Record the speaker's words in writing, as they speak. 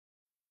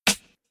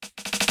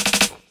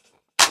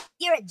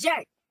You're a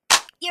jerk.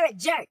 You're a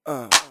jerk.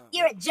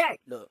 You're a jerk.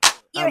 Look,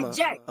 You're a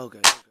jerk. Okay.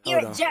 You're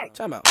a jerk.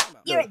 Time out.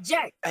 You're a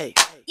jerk. Hey,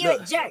 You're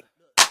look. a jerk.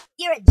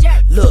 You're a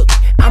jerk. Look,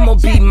 I'ma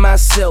be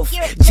myself.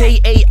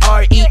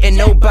 JaRe and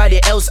nobody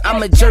else.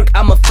 I'm a jerk,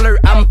 I'm a flirt,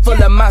 I'm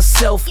full of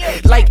myself.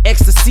 Like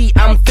ecstasy,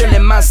 I'm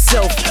feeling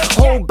myself.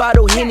 Whole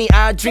bottle Henny,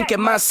 I drink it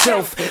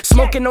myself.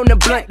 Smoking on the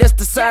blunt, that's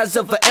the size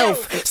of an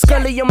elf.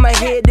 Scully on my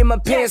head and my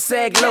pants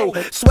sag low.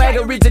 Swag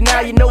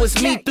original, you know it's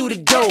me through the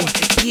door.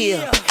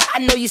 Yeah, I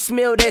know you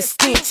smell that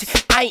stench.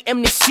 I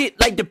am the shit,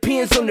 like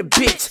depends on the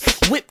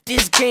bitch. Whip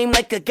this game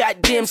like a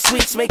goddamn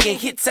switch, making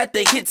hits after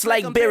hits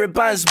like Barry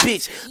Bonds,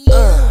 bitch.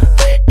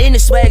 In the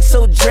swag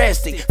so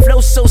drastic, flow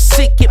so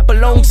sick it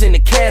belongs in the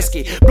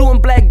casket. Blue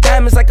and black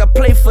diamonds like I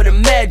play for the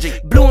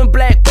Magic. Blue and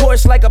black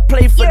Porsche like I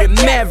play for the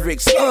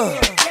Mavericks.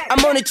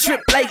 I'm on a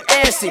trip like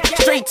acid,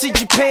 straight to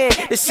Japan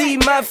to see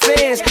my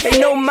fans. They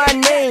know my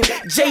name,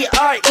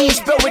 JaRe,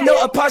 spelled with no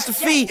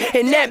apostrophe,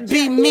 and that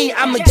be me.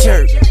 I'm a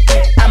jerk.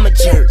 I'm a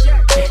jerk.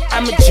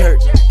 I'm a jerk.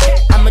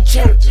 I'm a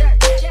jerk.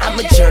 I'm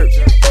a jerk.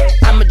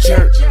 I'm a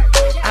jerk.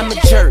 I'm a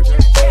jerk.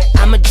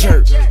 I'm a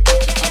jerk.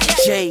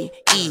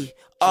 JaRe,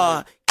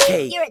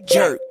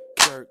 jerk.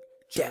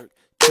 Jerk.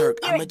 Jerk.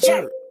 I'm a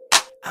jerk.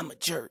 I'm a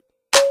jerk.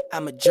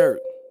 I'm a jerk.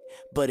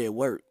 But it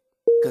worked,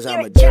 cause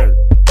I'm a jerk.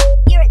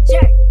 You're a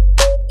jerk.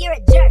 You're a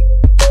jerk.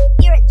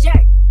 You're a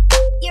jerk.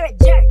 You're a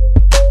jerk.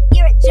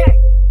 You're a jerk.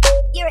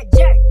 You're a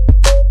jerk.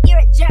 You're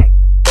a jerk.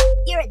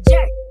 You're a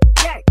jerk.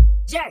 Jerk.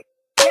 Jerk.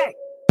 Jerk.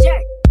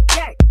 Jerk. Jerk.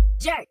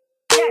 Jerk.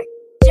 Jerk.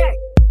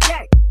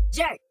 Jerk.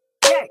 Jerk.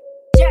 Jerk.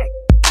 Jerk.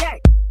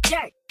 Jerk.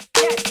 Jerk.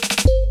 Jerk.